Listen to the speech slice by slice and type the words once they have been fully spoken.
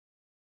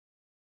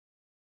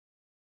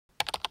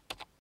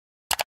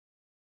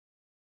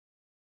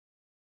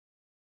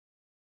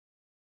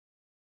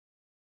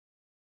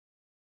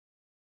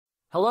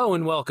Hello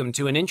and welcome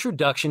to an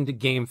introduction to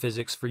game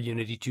physics for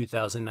Unity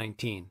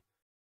 2019.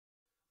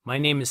 My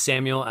name is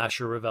Samuel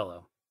Asher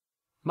Ravello.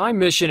 My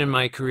mission in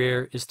my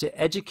career is to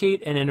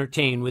educate and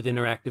entertain with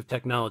interactive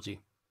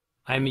technology.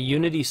 I am a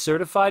Unity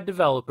certified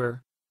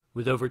developer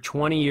with over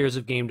 20 years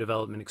of game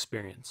development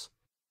experience.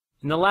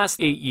 In the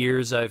last 8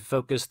 years, I've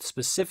focused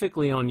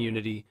specifically on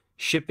Unity,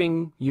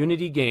 shipping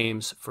Unity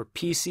games for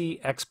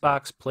PC,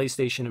 Xbox,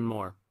 PlayStation, and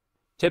more.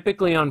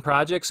 Typically on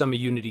projects, I'm a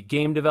Unity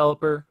game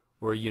developer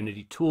or a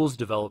Unity tools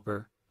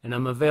developer, and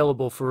I'm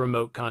available for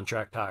remote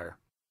contract hire.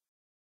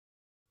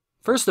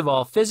 First of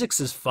all, physics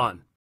is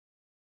fun.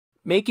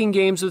 Making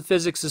games with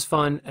physics is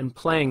fun, and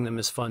playing them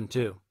is fun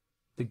too.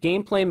 The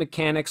gameplay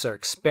mechanics are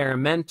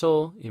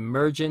experimental,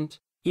 emergent,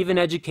 even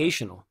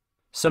educational.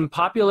 Some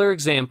popular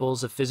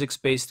examples of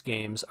physics-based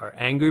games are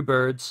Angry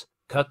Birds,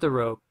 Cut the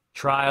Rope,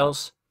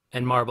 Trials,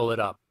 and Marble It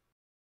Up.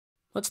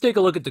 Let's take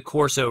a look at the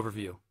course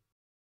overview.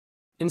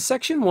 In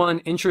Section 1,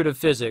 Intro to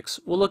Physics,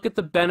 we'll look at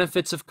the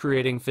benefits of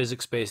creating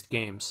physics-based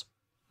games.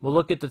 We'll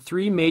look at the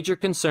 3 major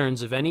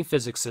concerns of any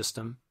physics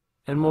system,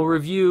 and we'll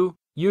review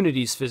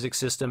Unity's physics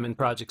system and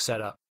project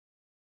setup.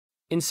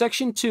 In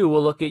Section 2,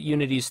 we'll look at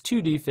Unity's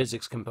 2D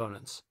physics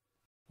components.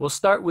 We'll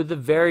start with the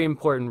very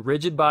important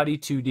Rigid Body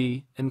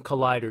 2D and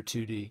Collider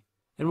 2D,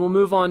 and we'll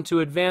move on to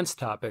advanced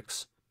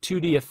topics,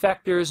 2D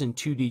effectors and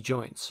 2D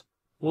joints.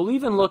 We'll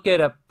even look at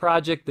a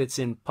project that's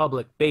in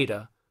public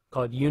beta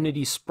called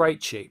Unity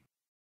Sprite Shape.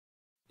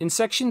 In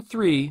Section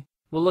 3,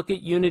 we'll look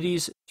at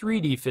Unity's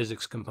 3D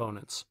physics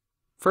components.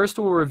 First,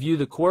 we'll review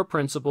the core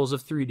principles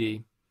of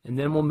 3D, and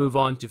then we'll move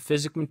on to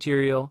physics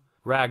material,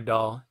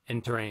 ragdoll,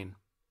 and terrain.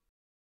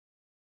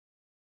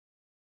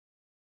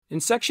 In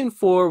Section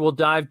 4, we'll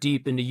dive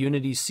deep into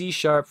Unity's C#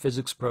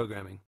 physics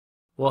programming.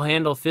 We'll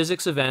handle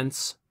physics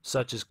events,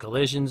 such as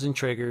collisions and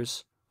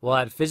triggers. We'll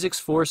add physics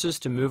forces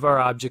to move our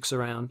objects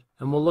around,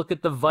 and we'll look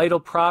at the vital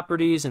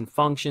properties and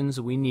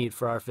functions we need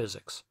for our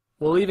physics.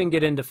 We'll even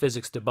get into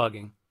physics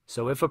debugging,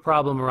 so if a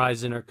problem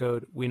arises in our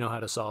code, we know how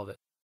to solve it.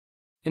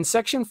 In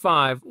Section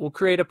 5, we'll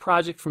create a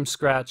project from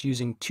scratch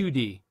using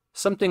 2D,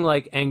 something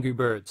like Angry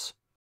Birds.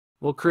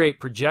 We'll create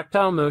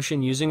projectile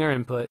motion using our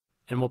input,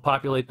 and we'll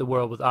populate the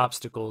world with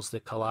obstacles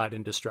that collide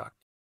and destruct.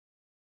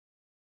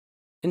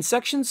 In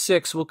Section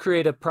 6, we'll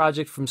create a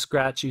project from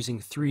scratch using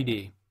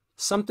 3D,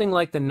 something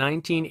like the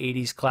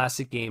 1980s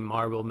classic game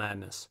Marble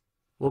Madness.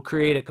 We'll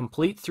create a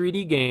complete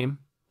 3D game,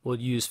 we'll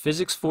use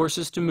physics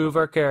forces to move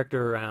our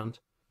character around,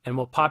 and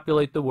we'll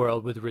populate the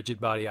world with rigid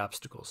body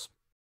obstacles.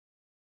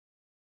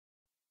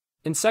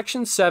 In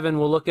Section 7,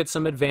 we'll look at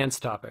some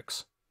advanced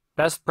topics,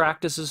 best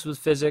practices with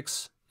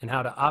physics, and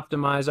how to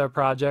optimize our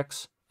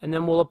projects, and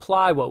then we'll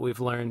apply what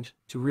we've learned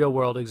to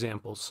real-world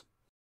examples.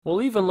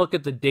 We'll even look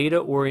at the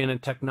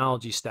Data-Oriented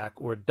Technology Stack,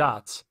 or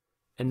DOTS,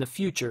 and the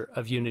future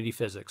of Unity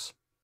physics.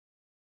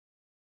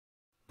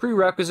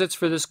 Prerequisites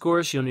for this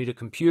course: you'll need a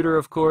computer,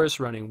 of course,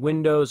 running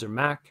Windows or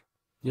Mac.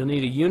 You'll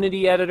need a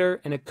Unity editor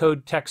and a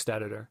code text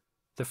editor.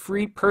 The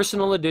free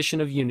personal edition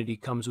of Unity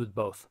comes with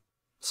both.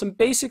 Some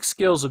basic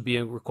skills will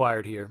be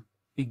required here: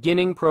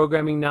 beginning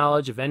programming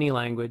knowledge of any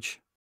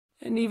language,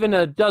 and even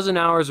a dozen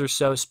hours or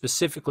so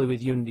specifically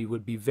with Unity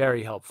would be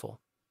very helpful.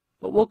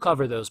 But we'll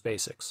cover those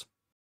basics.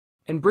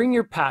 And bring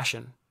your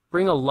passion.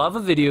 Bring a love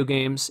of video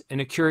games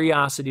and a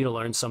curiosity to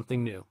learn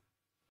something new.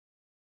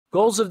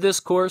 Goals of this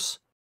course: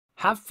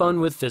 have fun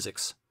with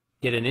physics,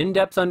 get an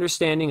in-depth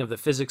understanding of the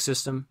physics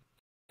system,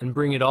 and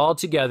bring it all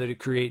together to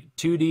create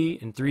 2D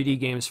and 3D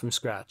games from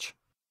scratch.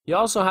 You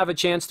also have a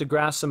chance to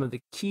grasp some of the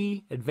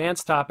key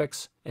advanced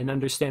topics and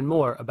understand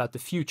more about the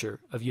future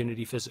of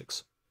Unity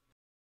physics.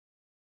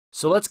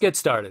 So let's get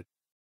started.